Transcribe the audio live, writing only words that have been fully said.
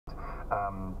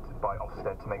by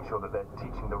Ofsted to make sure that they're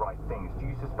teaching the right things. Do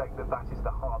you suspect that that is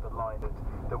the harder line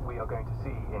that we are going to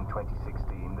see in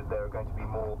 2016, that there are going to be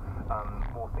more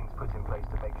things put in place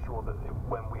to make sure that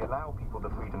when we allow people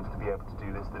the freedoms to be able to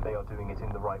do this, that they are doing it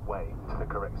in the right way, to the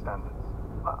correct standards?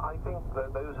 I think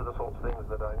that those are the sorts of things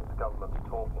that I think the government is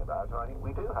talking about, and I think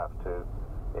we do have to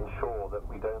ensure that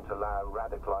we don't allow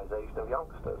radicalisation of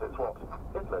youngsters. It's what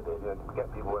Hitler did. You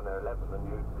get people when they're 11 and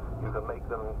you can make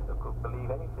them believe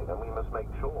anything, and we must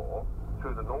make sure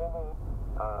through the normal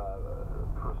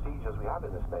procedures we have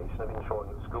in this nation of ensuring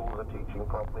that schools are teaching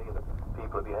properly, that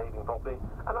people are behaving properly,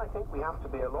 and I think we have to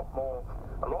be a lot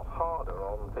harder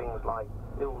on things like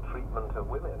ill treatment of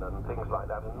women and things like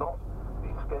that, and not be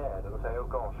scared and say, oh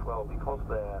gosh, well, because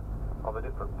they're of a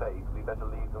different faith, we better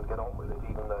leave them to get on with it,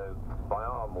 even though by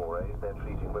our mores they're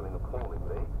treating women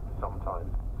appallingly.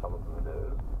 Sometimes some of them do,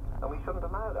 and we shouldn't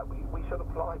allow that. We should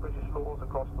apply British laws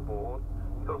across the board,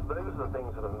 because those are the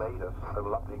things that have made us a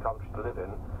lovely country to live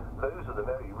in. Those are the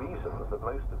very reasons that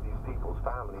most of these people's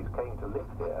families came to live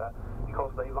here, because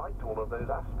they liked all of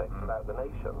those aspects about the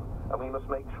nation, and we must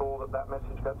make sure that that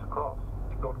message gets across.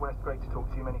 Lord West, great to talk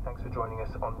to you. Many thanks for joining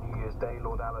us on New Year's Day.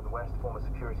 Lord Alan West, former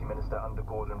Security Minister under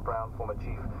Gordon Brown, former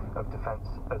Chief of Defence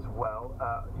as well.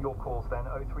 Your calls then,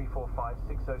 0345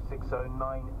 6060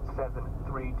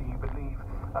 973. Do you believe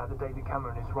that David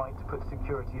Cameron is right to put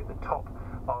security at the top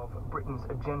of Britain's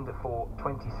agenda for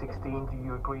 2016? Do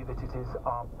you agree that it is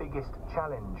our biggest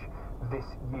challenge this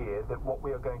year, that what we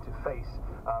are going to face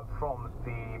from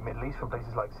the Middle East, from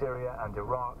places like Syria and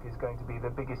Iraq, is going to be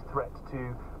the biggest threat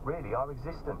to really our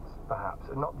existence, perhaps,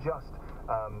 and not just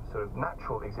sort of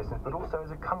natural existence, but also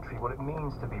as a country, what it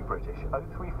means to be British?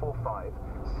 0345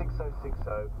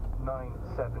 6060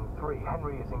 973.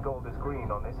 Henry is in Golders Green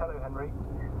on this. Hello, Henry.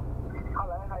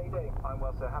 Hello, how are you doing? I'm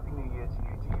well, sir. Happy New Year to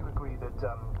you. Do you agree that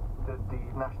that the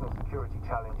national security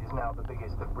challenge is now the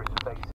biggest that Britain